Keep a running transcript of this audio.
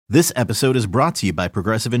This episode is brought to you by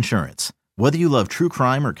Progressive Insurance. Whether you love true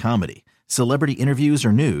crime or comedy, celebrity interviews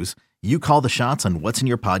or news, you call the shots on what's in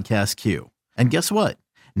your podcast queue. And guess what?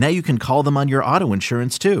 Now you can call them on your auto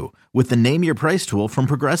insurance too with the Name Your Price tool from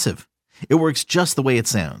Progressive. It works just the way it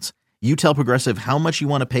sounds. You tell Progressive how much you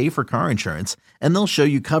want to pay for car insurance, and they'll show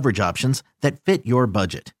you coverage options that fit your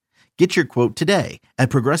budget. Get your quote today at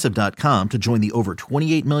Progressive.com to join the over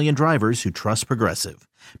 28 million drivers who trust Progressive.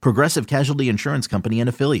 Progressive Casualty Insurance Company and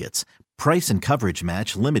Affiliates. Price and coverage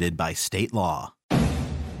match limited by state law.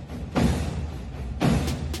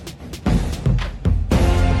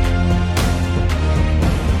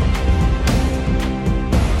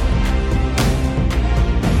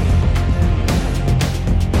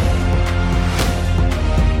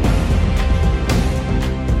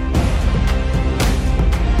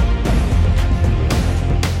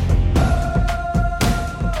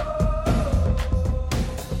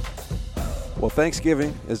 Well,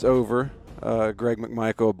 Thanksgiving is over, Greg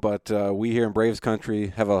McMichael, but we here in Braves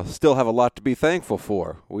country still have a lot to be thankful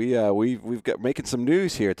for. We've got making some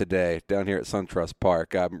news here today down here at SunTrust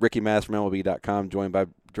Park. Ricky Mass from MLB.com, joined by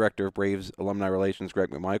Director of Braves Alumni Relations,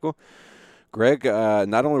 Greg McMichael. Greg,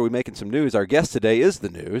 not only are we making some news, our guest today is the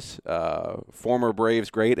news. Former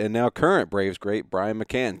Braves great and now current Braves great, Brian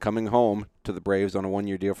McCann, coming home to the Braves on a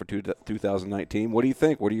one-year deal for 2019. What do you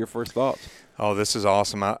think? What are your first thoughts? Oh, this is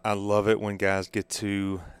awesome. I love it when guys get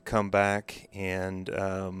to come back and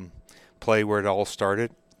play where it all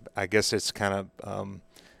started. I guess it's kind of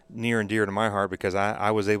near and dear to my heart because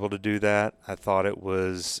I was able to do that. I thought it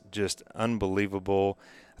was just unbelievable.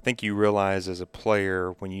 I think you realize as a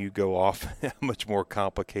player when you go off how much more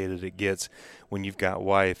complicated it gets when you've got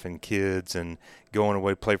wife and kids and going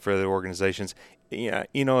away to play for other organizations. Yeah,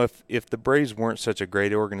 you know, if the Braves weren't such a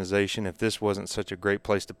great organization, if this wasn't such a great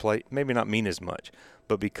place to play, maybe not mean as much.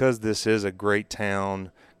 But because this is a great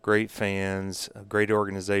town, great fans, a great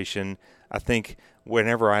organization, I think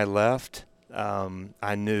whenever I left,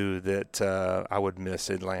 I knew that I would miss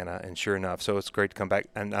Atlanta, and sure enough. So it's great to come back.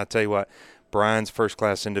 And I'll tell you what, Brian's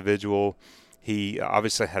first-class individual. He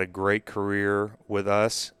obviously had a great career with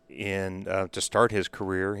us to start his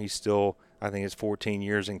career. He's still, I think it's 14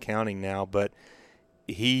 years and counting now, but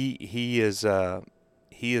he is going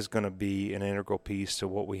to be an integral piece to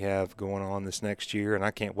what we have going on this next year, and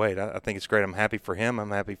I can't wait. I think it's great. I'm happy for him.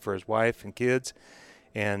 I'm happy for his wife and kids,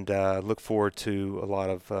 and look forward to a lot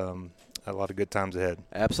of good times ahead.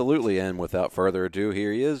 Absolutely, and without further ado,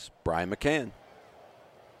 here he is, Brian McCann.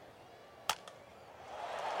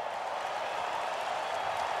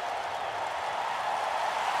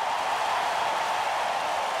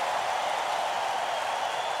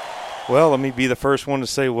 Well, let me be the first one to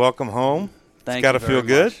say welcome home. Thank you. It's got to feel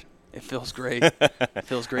good. It feels great. It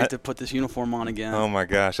feels great to put this uniform on again. Oh, my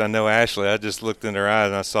gosh. I know Ashley. I just looked in her eyes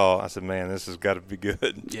and I said, man, this has got to be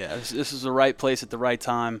good. Yeah, this is the right place at the right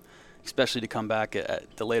time, especially to come back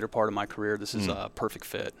at the later part of my career. This is a perfect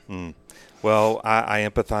fit. Well, I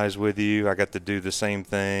empathize with you. I got to do the same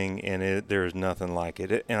thing, and there is nothing like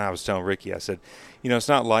it. And I was telling Ricky, I said, it's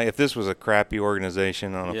not like if this was a crappy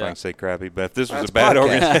organization. I don't know if I can say crappy, but if this was a bad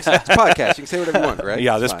organization. It's podcast. You can say whatever you want, right?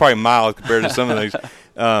 Yeah, this is probably mild compared to some of these.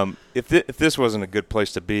 If this wasn't a good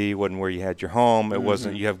place to be, wasn't where you had your home, it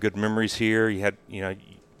wasn't. You have good memories here. You had,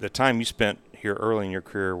 the time you spent here early in your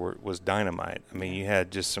career was dynamite. I mean, you had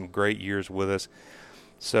just some great years with us.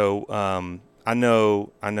 So I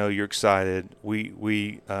know you're excited.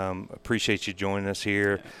 We appreciate you joining us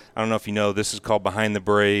here. Yeah. I don't know if you know, this is called Behind the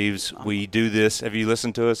Braves. We do this. Have you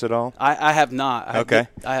listened to us at all? I have not.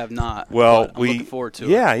 I have not. Well, I'm looking forward to it.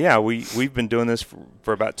 Yeah. We've been doing this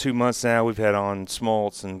for about 2 months now. We've had on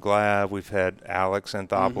Smoltz and Glav. We've had Alex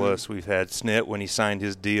Anthopoulos. We've had Snit when he signed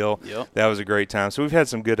his deal. Yep. That was a great time. So we've had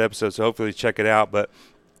some good episodes, so hopefully check it out. But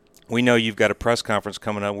we know you've got a press conference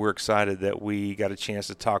coming up. We're excited that we got a chance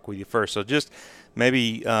to talk with you first. So just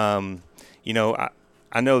maybe, I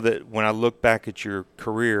know that when I look back at your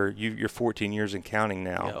career, you're 14 years and counting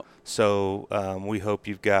now. Yep. So we hope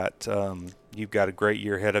you've got a great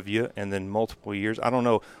year ahead of you and then multiple years. I don't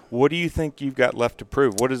know. What do you think you've got left to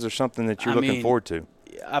prove? What is there something that you're looking forward to?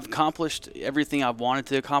 I've accomplished everything I've wanted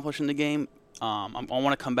to accomplish in the game. I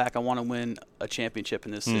want to come back. I want to win a championship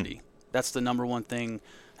in this city. That's the number one thing.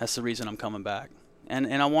 That's the reason I'm coming back. And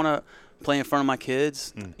I want to play in front of my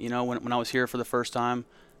kids. When I was here for the first time,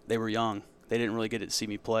 they were young. They didn't really get to see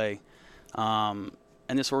me play. And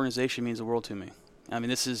this organization means the world to me. I mean,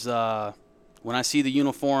 this is when I see the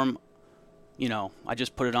uniform, I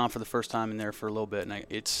just put it on for the first time in there for a little bit, and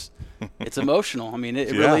it's emotional. I mean,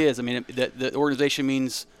 it really is. I mean, the organization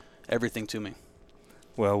means everything to me.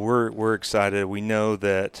 Well, we're excited. We know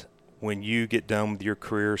that when you get done with your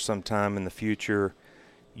career sometime in the future,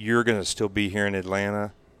 you're going to still be here in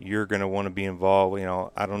Atlanta. You're going to want to be involved.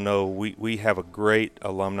 I don't know. We have a great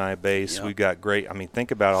alumni base. Yep. We've got great.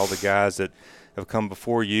 Think about all the guys that have come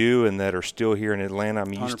before you and that are still here in Atlanta.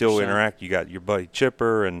 You 100%. still interact. You got your buddy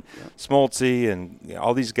Chipper and Smoltzy and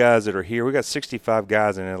all these guys that are here. We got 65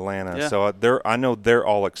 guys in Atlanta. Yeah. So I know they're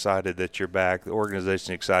all excited that you're back. The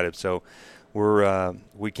organization's excited. So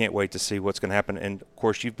we can't wait to see what's going to happen. And, of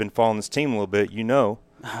course, you've been following this team a little bit.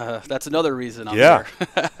 That's another reason I'm here.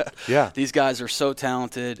 Yeah. These guys are so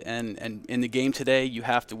talented, and in the game today, you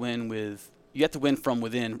have to win from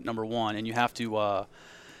within, number one, and you have to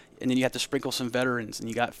and then you have to sprinkle some veterans, and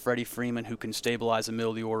you got Freddie Freeman who can stabilize the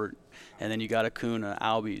middle of the order, and then you got Acuna,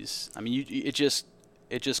 Albies.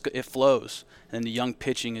 It flows, and then the young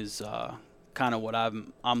pitching is kind of what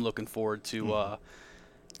I'm looking forward to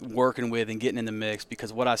working with and getting in the mix,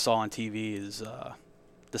 because what I saw on TV is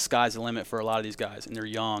the sky's the limit for a lot of these guys, and they're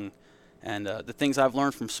young. And the things I've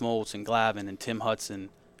learned from Smoltz and Glavine and Tim Hudson,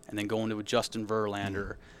 and then going to Justin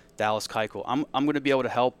Verlander, Dallas Keuchel, I'm going to be able to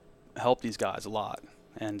help these guys a lot.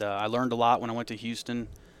 And I learned a lot when I went to Houston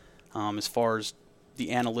as far as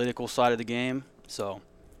the analytical side of the game. So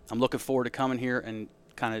I'm looking forward to coming here and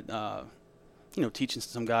kind of teaching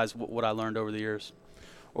some guys what I learned over the years.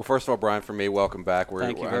 Well, first of all, Brian, for me, welcome back.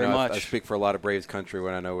 Thank you very much. I speak for a lot of Braves country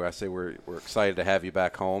when I say we're excited to have you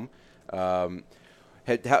back home. Do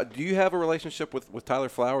you have a relationship with Tyler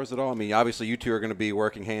Flowers at all? Obviously you two are going to be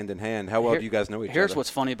working hand in hand. How well do you guys know each other? Here's what's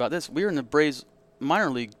funny about this. We were in the Braves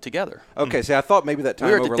minor league together. Okay, see, I thought maybe that time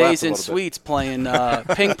we were at the overlapped Days in Suites playing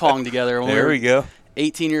ping pong together when there we go.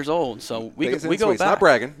 18 years old. So we go back.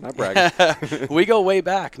 Not bragging. We go way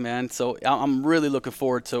back, man. So I'm really looking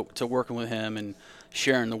forward to working with him and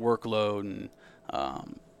sharing the workload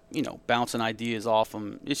and bouncing ideas off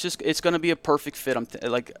him. It's going to be a perfect fit.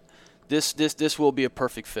 This will be a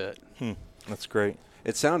perfect fit. That's great.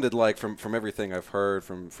 It sounded like from everything I've heard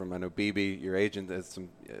from I know BB, your agent,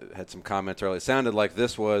 had some comments earlier. It sounded like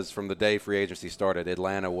this was from the day free agency started.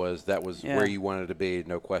 Atlanta was where you wanted to be,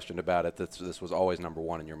 no question about it. This was always number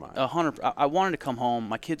one in your mind. 100%. I wanted to come home.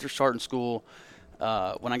 My kids are starting school.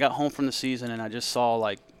 When I got home from the season, and I just saw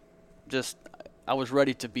I was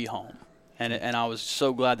ready to be home, and I was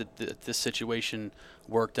so glad that this situation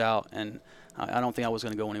worked out, and I don't think I was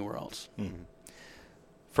going to go anywhere else. Mm-hmm.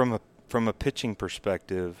 From a pitching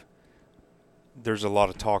perspective, there's a lot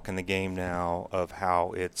of talk in the game now of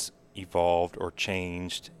how it's evolved or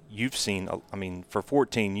changed. You've seen, for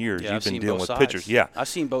 14 years, you've been dealing with pitchers. Yeah, I've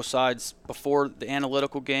seen both sides before the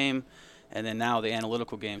analytical game, and then now the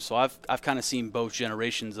analytical game. So I've kind of seen both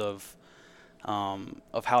generations of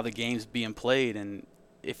how the game's being played. And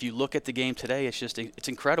if you look at the game today, it's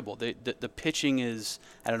incredible. The pitching is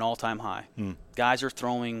at an all-time high. Guys are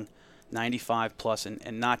throwing 95 plus,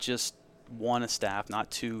 and not just one a staff, not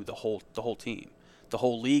two, the whole team. The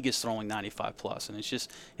whole league is throwing 95 plus, and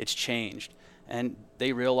it's changed. And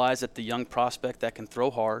they realize that the young prospect that can throw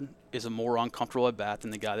hard is a more uncomfortable at bat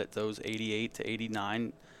than the guy that throws 88 to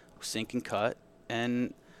 89, sink and cut,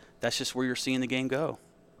 and that's just where you're seeing the game go.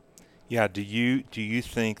 Yeah. Do you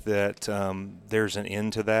think that there's an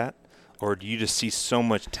end to that, or do you just see so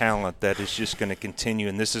much talent that it's just going to continue,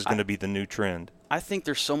 and this is going to be the new trend? I think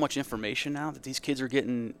there's so much information now that these kids are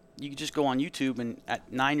getting. You can just go on YouTube, and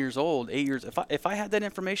at 9 years old, 8 years, if I had that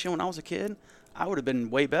information when I was a kid, I would have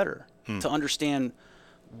been way better to understand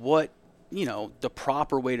what the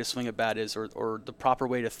proper way to swing a bat is, or the proper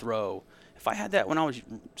way to throw. If I had that when I was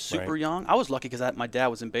super young, I was lucky because my dad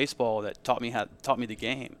was in baseball that taught me the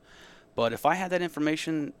game. But if I had that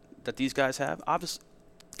information that these guys have, obviously,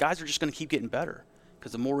 guys are just going to keep getting better,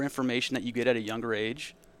 because the more information that you get at a younger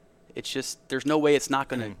age, it's just there's no way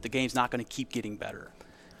the game's not going to keep getting better.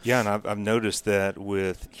 Yeah, and I've noticed that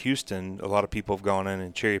with Houston, a lot of people have gone in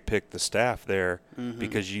and cherry-picked the staff there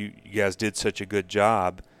because you guys did such a good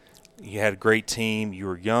job. You had a great team. You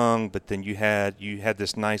were young, but then you had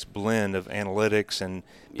this nice blend of analytics and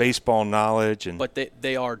baseball knowledge. But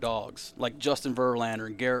they are dogs. Like Justin Verlander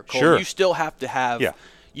and Garrett Cole. Sure. You still have to have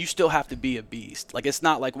you still have to be a beast. Like, it's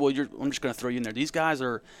not like, I'm just going to throw you in there. These guys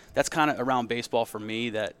are – that's kind of around baseball for me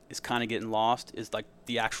that is kind of getting lost, is like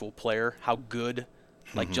the actual player, how good –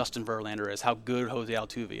 like Justin Verlander is, how good Jose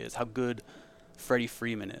Altuve is, how good Freddie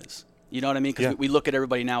Freeman is. You know what I mean? Because we look at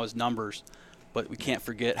everybody now as numbers, but we can't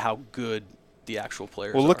forget how good the actual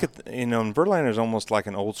players are. Well, look at Verlander is almost like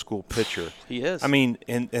an old school pitcher. He is.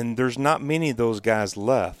 And there's not many of those guys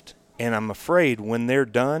left. And I'm afraid when they're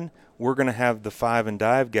done, we're going to have the five and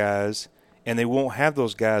dive guys, and they won't have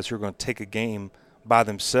those guys who are going to take a game by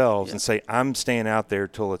themselves and say, I'm staying out there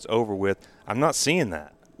till it's over with. I'm not seeing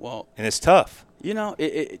that. Well, and it's tough. You know,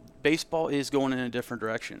 baseball is going in a different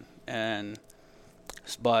direction,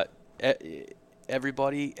 but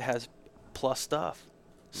everybody has plus stuff.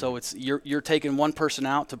 So it's you're taking one person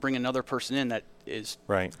out to bring another person in that is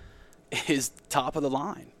top of the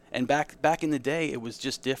line. And back in the day, it was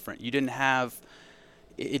just different. You didn't have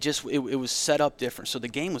it was set up different, so the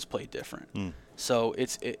game was played different. So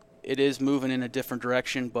it is moving in a different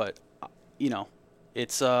direction, but you know,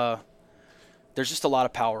 it's there's just a lot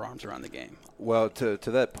of power arms around the game. Well, to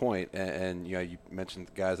that point, and you know, you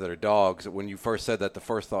mentioned guys that are dogs. When you first said that, the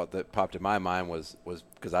first thought that popped in my mind was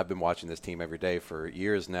because I've been watching this team every day for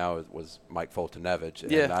years now, was Mike Foltynewicz.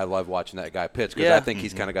 And I love watching that guy pitch because I think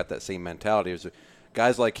he's kind of got that same mentality. There's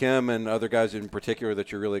guys like him and other guys in particular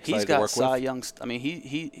that you're really excited to work with. He's got Cy Young. I mean,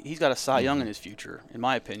 he's got a Cy Young in his future, in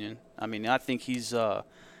my opinion. I mean, I think he's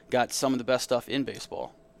got some of the best stuff in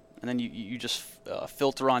baseball. And then you just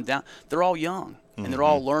filter on down. They're all young, and they're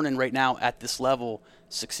all learning right now at this level,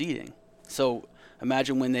 succeeding. So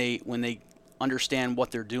imagine when they understand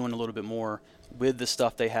what they're doing a little bit more with the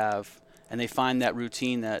stuff they have, and they find that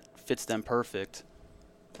routine that fits them perfect.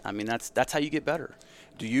 I mean, that's how you get better.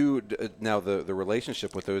 Do you now the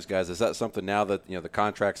relationship with those guys, is that something now that the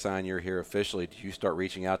contract sign, you're here officially? Do you start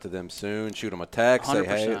reaching out to them soon? Shoot them a text, 100%. say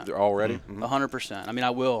hey, they're all ready. 100%. I mean,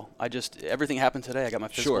 I will. Everything happened today. I got my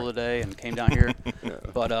physical today and came down here.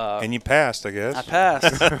 But and you passed, I guess. I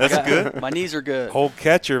passed. That's good. My knees are good. Whole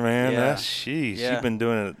catcher, man. Yeah. Sheesh. Yeah. You've been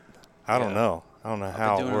doing it. I don't know how. I've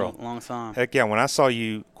been doing it a long time. Heck yeah. When I saw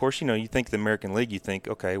you, of course, you think the American League. You think,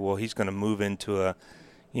 okay, well, he's going to move into a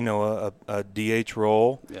DH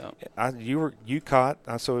role. Yeah. You caught.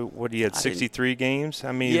 So what? You had 63 games.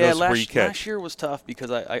 I mean, yeah. those where you catch. Last year was tough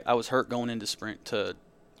because I was hurt going into sprint to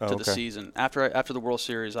the season. After the World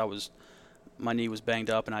Series, my knee was banged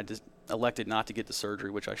up, and I just elected not to get the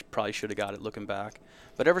surgery, which I probably should have got it looking back.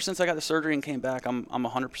 But ever since I got the surgery and came back, I'm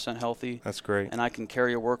 100% healthy. That's great. And I can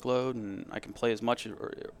carry a workload, and I can play as much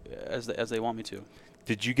as they want me to.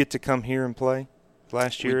 Did you get to come here and play?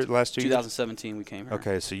 Last 2 years? 2017 we came here.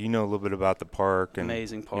 Okay, so you know a little bit about the park.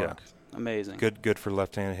 Amazing park. Yeah. Amazing. Good for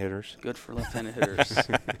left-handed hitters. Good for left-handed hitters.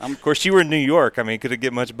 Of course, you were in New York. I mean, could it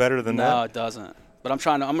get much better than that? No, it doesn't. But I'm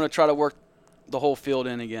going to try to work the whole field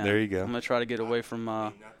in again. There you go. I'm going to try to get away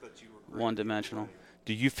from one-dimensional.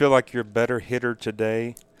 Do you feel like you're a better hitter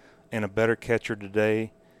today and a better catcher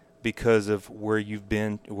today because of where you've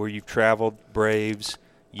been, where you've traveled, Braves,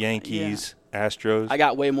 Yankees, Astros? I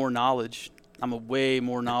got way more knowledge. I'm a way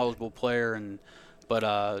more knowledgeable player,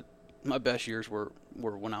 but my best years were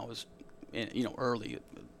when I was, early,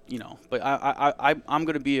 But I'm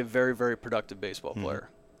going to be a very, very productive baseball player.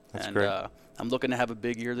 That's great. I'm looking to have a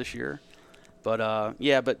big year this year. But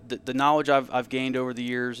but the knowledge I've gained over the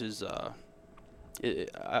years is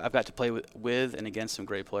I've got to play with and against some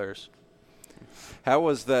great players. How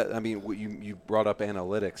was that? I mean, you brought up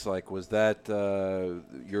analytics. Like, was that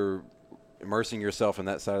you're immersing yourself in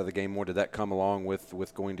that side of the game more? Did that come along with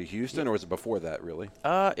going to Houston, or was it before that, really?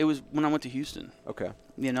 It was when I went to Houston. Okay.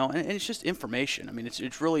 And it's just information. I mean,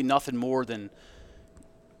 it's really nothing more than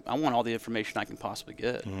I want all the information I can possibly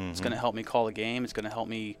get. It's going to help me call a game. It's going to help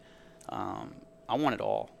me. I want it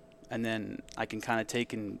all, and then I can kind of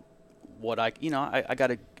take in what I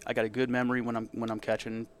got a good memory when I'm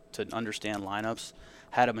catching to understand lineups,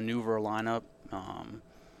 how to maneuver a lineup.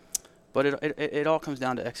 But it all comes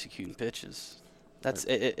down to executing pitches. That's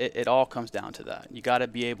it all comes down to that. You got to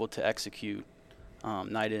be able to execute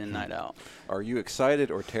night in and night out. Are you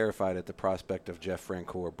excited or terrified at the prospect of Jeff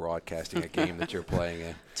Francoeur broadcasting a game that you're playing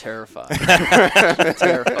in? Terrified.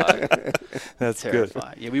 Terrified. That's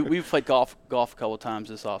terrified. Good. Yeah, we've played golf a couple of times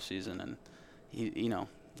this off season, and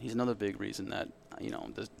he's another big reason that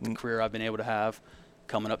the career I've been able to have,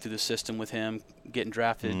 coming up through the system with him, getting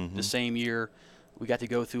drafted the same year. We got to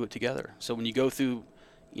go through it together. So when you go through,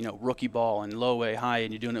 rookie ball and low A, high,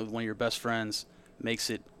 and you're doing it with one of your best friends,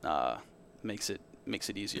 makes it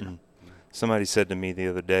easier. Somebody said to me the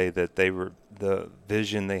other day that the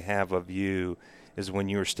vision they have of you is when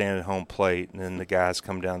you were standing at home plate and then the guys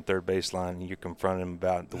come down third baseline and you confront him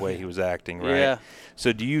about the way he was acting, right? Yeah.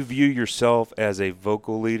 So do you view yourself as a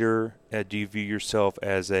vocal leader? Do you view yourself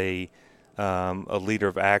as a leader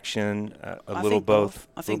of action? I think both.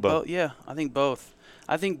 I think both. Yeah, I think both.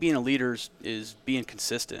 I think being a leader is being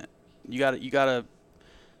consistent. You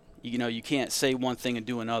can't say one thing and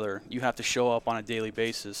do another. You have to show up on a daily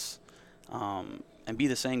basis, and be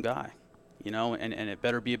the same guy. And it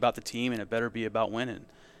better be about the team and it better be about winning.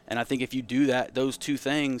 And I think if you do those two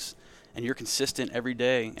things, and you're consistent every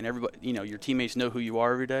day, and everybody, your teammates know who you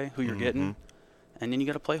are every day, who you're getting, and then you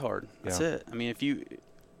got to play hard. That's it. I mean,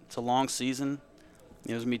 it's a long season.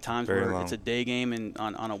 There's gonna be times Very where long. it's a day game and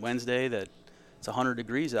on a Wednesday that it's 100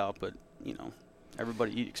 degrees out, but you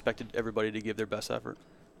expected everybody to give their best effort.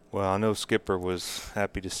 Well, I know Skipper was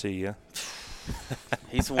happy to see you.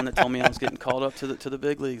 He's the one that told me I was getting called up to the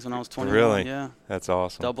big leagues when I was 21. Really? Yeah. That's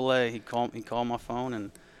awesome. Double A. He called my phone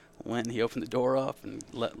and went and he opened the door up and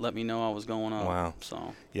let me know I was going up. Wow.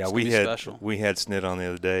 So Yeah, it's we gonna be had special. we had Snit on the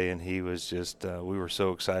other day, and he was just we were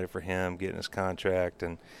so excited for him getting his contract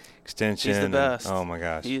and extension. He's the and- best. oh my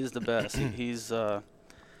gosh. He is the best. He's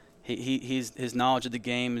his knowledge of the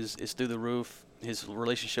game is through the roof. His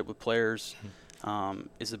relationship with players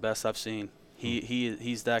is the best I've seen.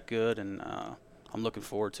 He's that good, and I'm looking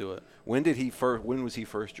forward to it. When was he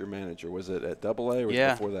first your manager? Was it at Double A or was it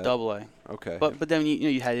before that? Double A. Okay. But then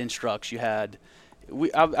you had Instructs.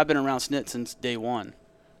 I've been around Snit since day one,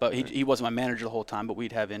 but he wasn't my manager the whole time. But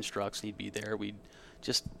we'd have Instructs. He'd be there. We'd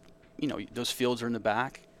just those fields are in the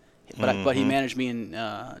back. But he managed me in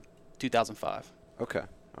 2005. Okay.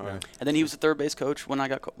 All right. And then he was the third base coach when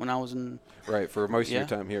I was in. Right, for most of your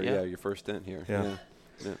time here. Yeah. Yeah, your first stint here. Yeah.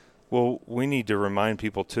 Yeah. Well, we need to remind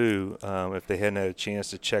people, too, if they hadn't had a chance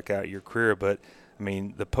to check out your career. But, I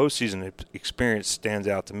mean, the postseason experience stands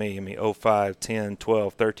out to me. I mean, 05, 10,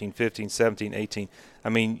 12, 13, 15, 17, 18. I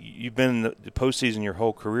mean, you've been in the postseason your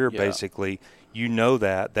whole career, basically. You know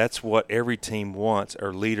that. That's what every team wants,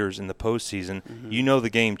 are leaders in the postseason. Mm-hmm. You know the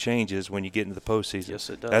game changes when you get into the postseason. Yes,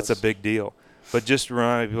 it does. That's a big deal. But just to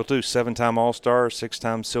remind people, too, 7-time All-Star,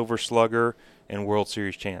 6-time Silver Slugger, and World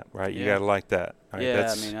Series champ, right? You got to like that. Right? Yeah,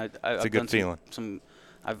 It's I've a good done feeling.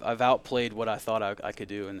 I've outplayed what I thought I could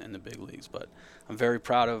do in the big leagues, but I'm very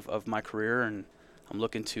proud of my career, and I'm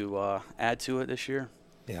looking to add to it this year.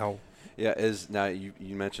 Yeah. Yeah, now you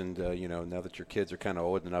mentioned now that your kids are kind of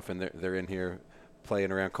old enough and they're in here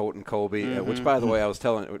playing around Colton Colby, which by the way I was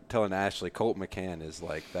telling Ashley, Colt McCann is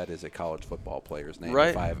a college football player's name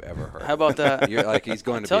if I've ever heard. How about that? You're like he's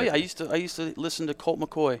going I to tell be you, I used to listen to Colt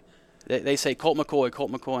McCoy. They say Colt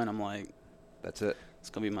McCoy, and I'm like, that's it. It's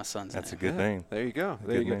gonna be my son's That's a name. good name. There you go.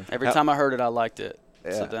 Good name. Every time I heard it, I liked it.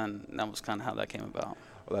 Yeah. So then that was kind of how that came about.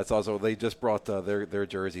 Well, that's also they just brought their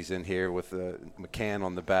jerseys in here with McCann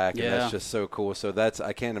on the back, and that's just so cool. So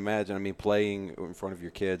I can't imagine. I mean, playing in front of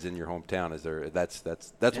your kids in your hometown that's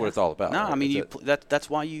what it's all about. No, right? I mean that's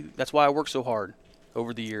why I worked so hard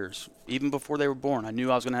over the years. Even before they were born, I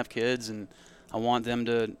knew I was going to have kids, and I want them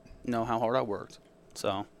to know how hard I worked.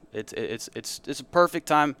 So it's a perfect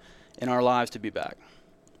time in our lives to be back.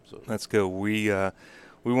 So That's good. We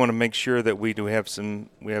want to make sure that we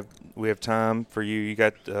have time for you. You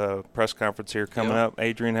got a press conference here coming up.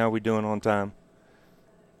 Adrian, how are we doing on time?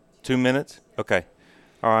 2 minutes? Okay.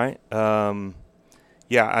 All right.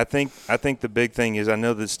 I think the big thing is I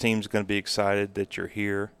know this team's going to be excited that you're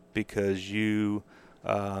here because you're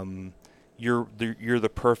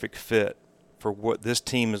the perfect fit for what this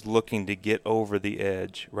team is looking to get over the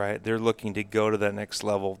edge, right? They're looking to go to that next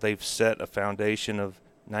level. They've set a foundation of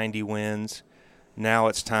 90 wins. Now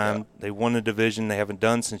it's time. Yeah. They won the division they haven't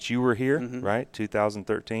done since you were here, right?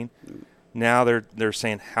 2013. Now they're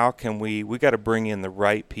saying, how can we got to bring in the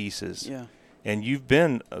right pieces. Yeah. And you've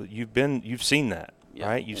seen that,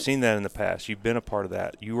 right? You've seen that in the past. You've been a part of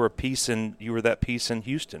that. You were that piece in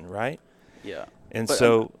Houston, right? Yeah. And but,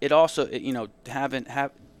 so it also, they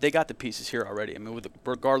got the pieces here already. I mean,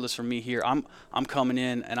 regardless from me here, I'm coming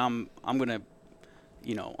in and I'm gonna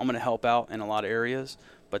help out in a lot of areas.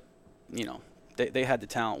 But they had the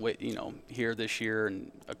talent, here this year,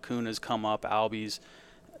 and Acuna's come up, Albies.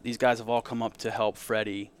 These guys have all come up to help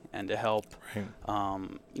Freddie and to help. Right.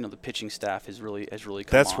 The pitching staff has really come.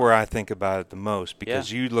 That's on. where I think about it the most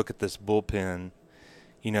because you look at this bullpen.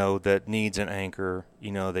 That needs an anchor.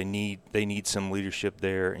 They need some leadership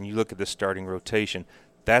there, and you look at the starting rotation.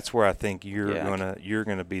 That's where I think you're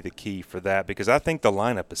gonna be the key for that because I think the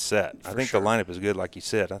lineup is set. I think the lineup is good, like you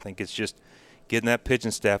said. I think it's just getting that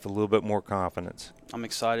pitching staff a little bit more confidence. I'm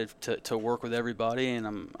excited to work with everybody,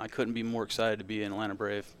 and I couldn't be more excited to be an Atlanta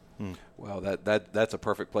Brave. Well, that's a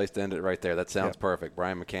perfect place to end it right there. That sounds perfect.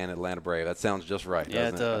 Brian McCann, Atlanta Brave. That sounds just right,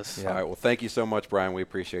 doesn't it does. Yeah. All right, well, thank you so much, Brian. We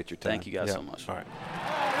appreciate your time. Thank you guys so much. All right.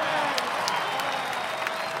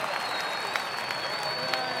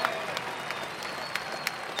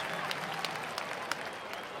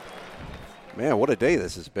 Man, what a day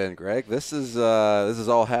this has been, Greg. This is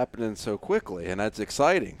all happening so quickly, and that's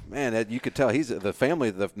exciting. Man, you could tell the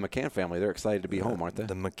McCann family, they're excited to be home, aren't they?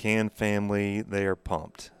 The McCann family, they are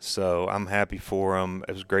pumped. So I'm happy for them.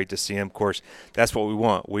 It was great to see them. Of course, that's what we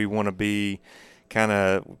want. We want to be kind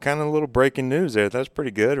of a little breaking news there. That's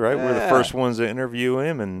pretty good, right? Yeah. We're the first ones to interview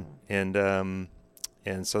him, and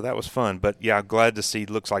so that was fun. But, yeah, glad to see.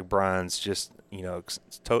 Looks like Brian's just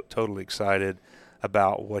totally excited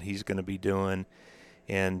about what he's going to be doing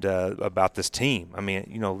and about this team. I mean,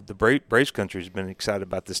 the Braves country has been excited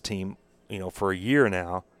about this team, for a year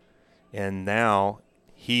now, and now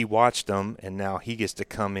he watched them, and now he gets to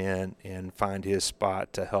come in and find his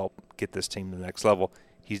spot to help get this team to the next level.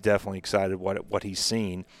 He's definitely excited what he's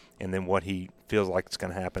seen and then what he feels like it's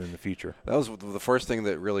going to happen in the future. That was the first thing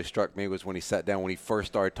that really struck me was when he sat down, when he first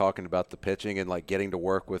started talking about the pitching and like getting to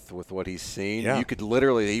work with what he's seen. Yeah. You could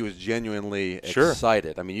literally, he was genuinely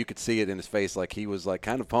excited. I mean, you could see it in his face, like he was like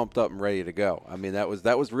kind of pumped up and ready to go. I mean, that was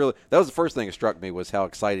the first thing that struck me was how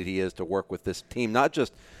excited he is to work with this team. Not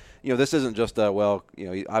just, this isn't just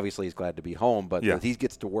obviously he's glad to be home, but that he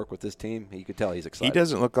gets to work with this team. You could tell he's excited. He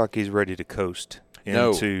doesn't look like he's ready to coast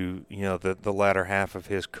into the latter half of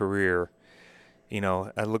his career.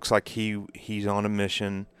 It looks like he's on a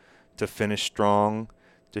mission to finish strong,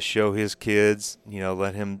 to show his kids,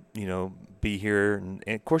 let him, be here. And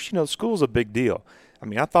of course, school's a big deal. I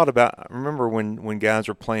mean, I remember when guys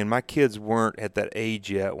were playing, my kids weren't at that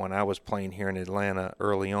age yet when I was playing here in Atlanta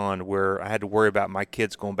early on where I had to worry about my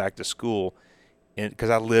kids going back to school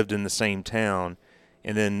because I lived in the same town.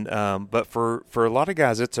 And then, but for a lot of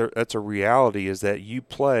guys, that's a reality is that you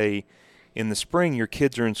play in the spring, your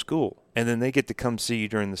kids are in school, and then they get to come see you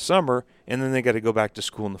during the summer, and then they got to go back to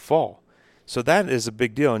school in the fall. So that is a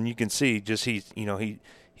big deal, and you can see just he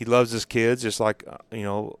loves his kids just like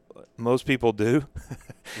most people do.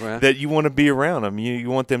 Right. That you want to be around them, you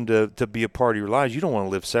want them to be a part of your lives. You don't want to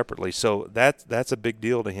live separately. So that's a big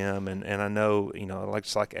deal to him, and I know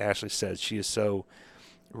like Ashley said, she is so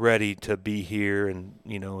ready to be here and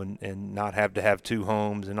and not have to have two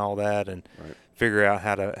homes and all that and figure out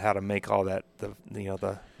how to make all that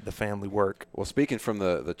the family work. Well, speaking from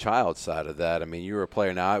the child side of that, I mean, you were a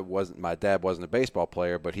player. Now, my dad wasn't a baseball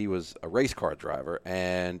player, but he was a race car driver,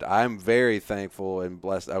 and I'm very thankful and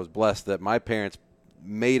blessed. I was blessed that my parents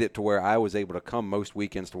made it to where I was able to come most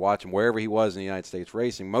weekends to watch him wherever he was in the United States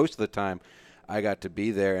racing. Most of the time, I got to be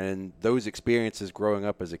there, and those experiences growing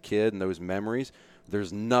up as a kid and those memories,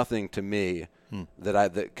 there's nothing to me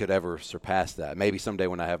that could ever surpass that. Maybe someday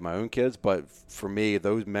when I have my own kids, but for me,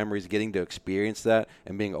 those memories, getting to experience that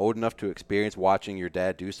and being old enough to experience watching your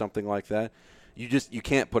dad do something like that, you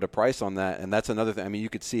can't put a price on that. And that's another thing. I mean, you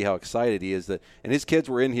could see how excited he is and his kids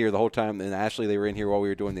were in here the whole time. And Ashley, they were in here while we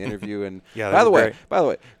were doing the interview. And by the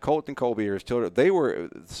way, Colt and Colby are still, they were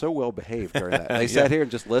so well behaved during that. They sat here and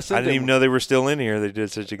just listened. I didn't even know they were still in here. They did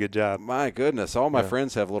such a good job. My goodness. All my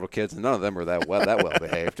friends have little kids and none of them are that well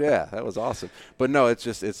behaved. Yeah, that was awesome. But no, it's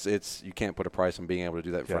just, it's, you can't put a price on being able to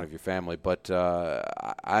do that in front of your family. But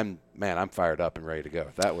I'm fired up and ready to go.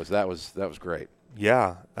 That was great.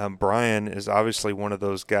 Yeah, Brian is obviously one of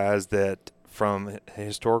those guys that, from a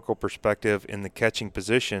historical perspective, in the catching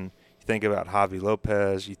position, you think about Javi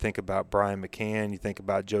Lopez, you think about Brian McCann, you think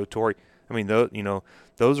about Joe Torre. I mean,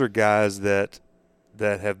 those are guys that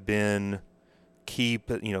have been key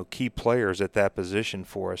players at that position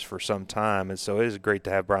for us for some time, and so it is great to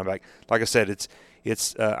have Brian back. Like I said, it's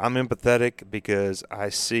I'm empathetic because I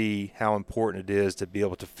see how important it is to be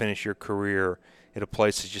able to finish your career at a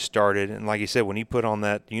place that you started. And like you said, when he put on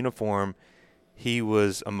that uniform, he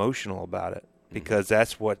was emotional about it because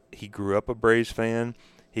that's what he grew up a Braves fan.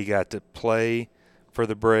 He got to play for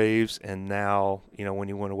the Braves, and now, when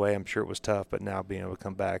he went away, I'm sure it was tough, but now being able to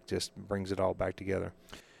come back just brings it all back together.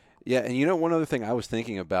 Yeah, and one other thing I was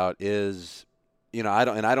thinking about is, I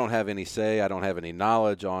don't have any say, I don't have any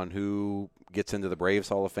knowledge on who gets into the Braves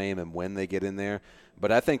Hall of Fame and when they get in there.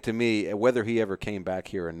 But I think, to me, whether he ever came back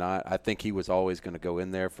here or not, I think he was always going to go in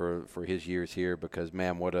there for his years here because,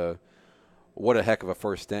 man, what a heck of a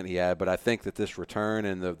first stint he had. But I think that this return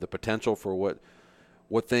and the potential for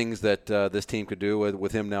what things that this team could do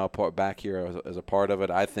with him now back here as a part of it,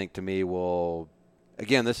 I think, to me, will –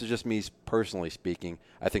 again, this is just me personally speaking.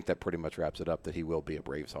 I think that pretty much wraps it up that he will be a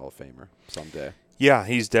Braves Hall of Famer someday. Yeah,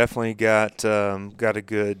 he's definitely got a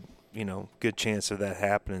good – good chance of that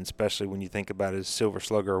happening, especially when you think about his Silver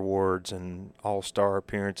Slugger awards and all-star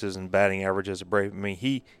appearances and batting average as a Brave. I mean,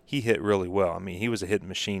 he hit really well. I mean, he was a hitting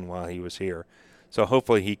machine while he was here. So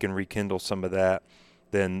hopefully he can rekindle some of that.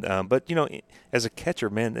 Then, but, as a catcher,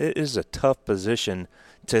 man, it is a tough position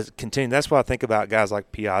to continue. That's why I think about guys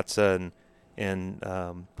like Piazza and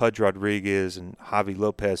Pudge Rodriguez and Javi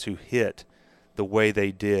Lopez who hit the way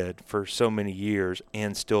they did for so many years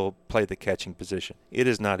and still play the catching position. It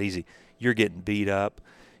is not easy. You're getting beat up.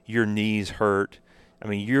 Your knees hurt. I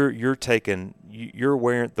mean, you're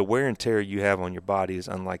wear and tear you have on your body is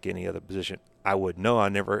unlike any other position. I would know.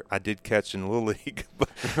 I did catch in Little League, but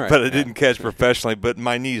Right. I didn't catch professionally. But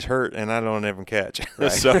my knees hurt, and I don't ever catch.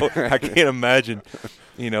 Right. So I can't imagine,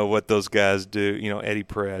 what those guys do. Eddie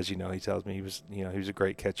Perez, he tells me he was a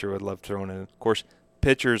great catcher. Would love throwing in. Of course,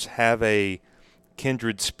 pitchers have a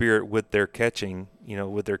kindred spirit with their catching,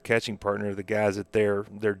 with their catching partner, the guys that they're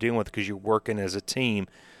dealing with, because you're working as a team.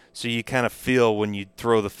 So you kind of feel when you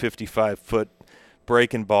throw the 55-foot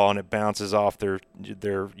breaking ball and it bounces off their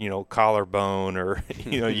collarbone, or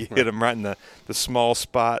you hit them right in the small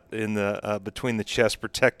spot in the between the chest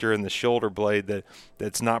protector and the shoulder blade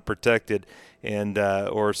that's not protected, and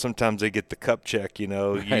or sometimes they get the cup check.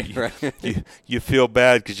 You feel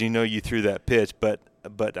bad because you threw that pitch, but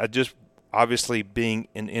I just obviously being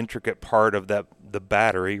an intricate part of the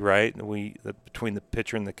battery, right? Between the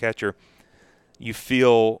pitcher and the catcher, you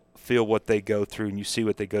feel what they go through, and you see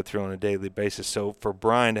what they go through on a daily basis. So for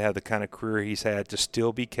Brian to have the kind of career he's had, to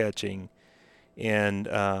still be catching, and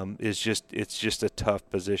it's just a tough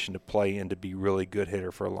position to play and to be really good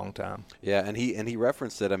hitter for a long time. Yeah, and he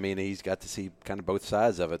referenced it. I mean, he's got to see kind of both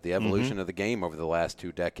sides of it, the evolution of the game over the last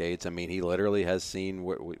 2 decades. I mean, he literally has seen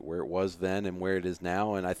where it was then and where it is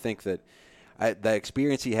now, and I think that the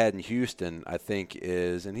experience he had in Houston, I think,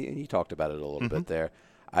 is, and he talked about it a little bit there.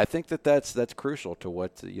 I think that's crucial to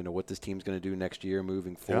what this team's going to do next year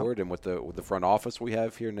moving forward, and with the front office we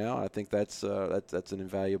have here now. I think that's an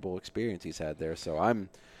invaluable experience he's had there. So I'm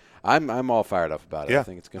all fired up about it. Yeah. I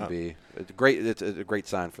think it's going to be great. It's a great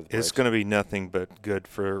sign for the Braves. It's going to be nothing but good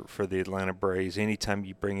for the Atlanta Braves. Anytime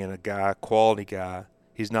you bring in a quality guy,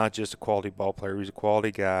 he's not just a quality ball player. He's a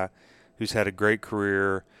quality guy who's had a great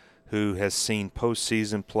career, who has seen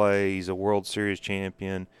postseason play. He's a World Series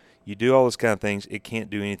champion. You do all those kind of things, it can't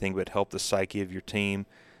do anything but help the psyche of your team.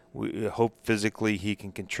 We hope physically he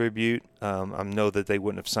can contribute. I know that they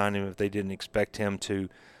wouldn't have signed him if they didn't expect him to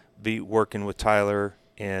be working with Tyler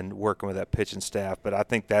and working with that pitching staff. But I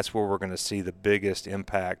think that's where we're going to see the biggest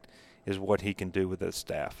impact, is what he can do with his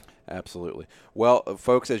staff. Absolutely. Well,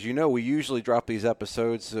 folks, as you know, we usually drop these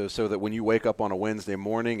episodes so that when you wake up on a Wednesday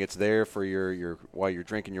morning, it's there for your while you're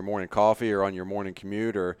drinking your morning coffee, or on your morning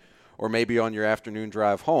commute, or maybe on your afternoon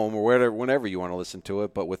drive home, or whenever you want to listen to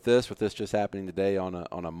it. But with this just happening today on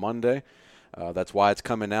a Monday, that's why it's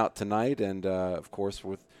coming out tonight. And of course,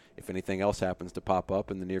 if anything else happens to pop up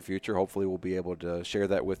in the near future, hopefully we'll be able to share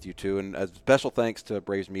that with you too. And a special thanks to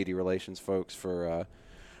Braves Media Relations folks for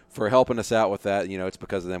helping us out with that. It's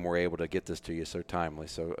because of them we're able to get this to you so timely.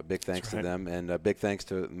 So a big thanks to them, and a big thanks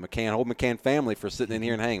to whole McCann family for sitting in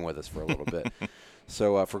here and hanging with us for a little bit.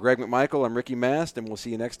 So for Greg McMichael, I'm Ricky Mast, and we'll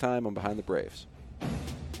see you next time on Behind the Braves.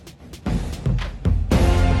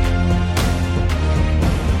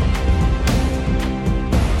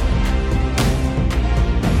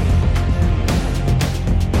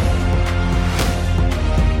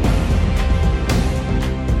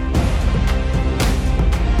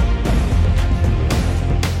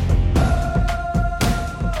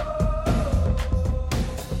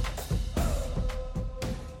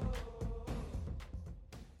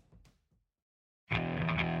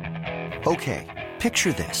 Okay,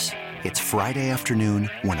 picture this. It's Friday afternoon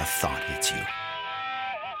when a thought hits you.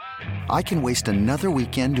 I can waste another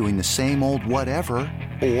weekend doing the same old whatever,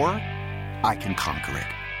 or I can conquer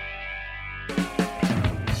it.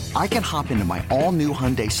 I can hop into my all-new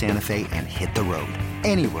Hyundai Santa Fe and hit the road.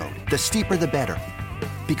 Any road. The steeper, the better.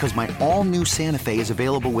 Because my all-new Santa Fe is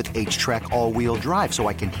available with H-Track all-wheel drive, so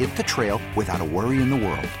I can hit the trail without a worry in the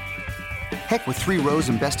world. Heck, with 3 rows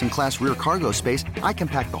and best-in-class rear cargo space, I can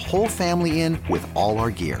pack the whole family in with all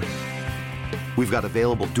our gear. We've got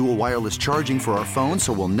available dual wireless charging for our phones,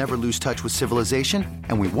 so we'll never lose touch with civilization,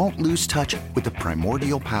 and we won't lose touch with the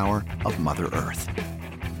primordial power of Mother Earth.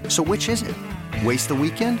 So which is it? Waste the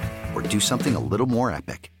weekend or do something a little more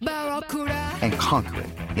epic? And conquer it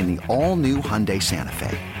in the all-new Hyundai Santa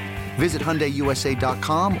Fe. Visit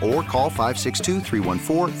HyundaiUSA.com or call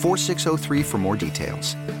 562-314-4603 for more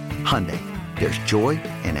details. Hyundai. There's joy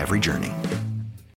in every journey.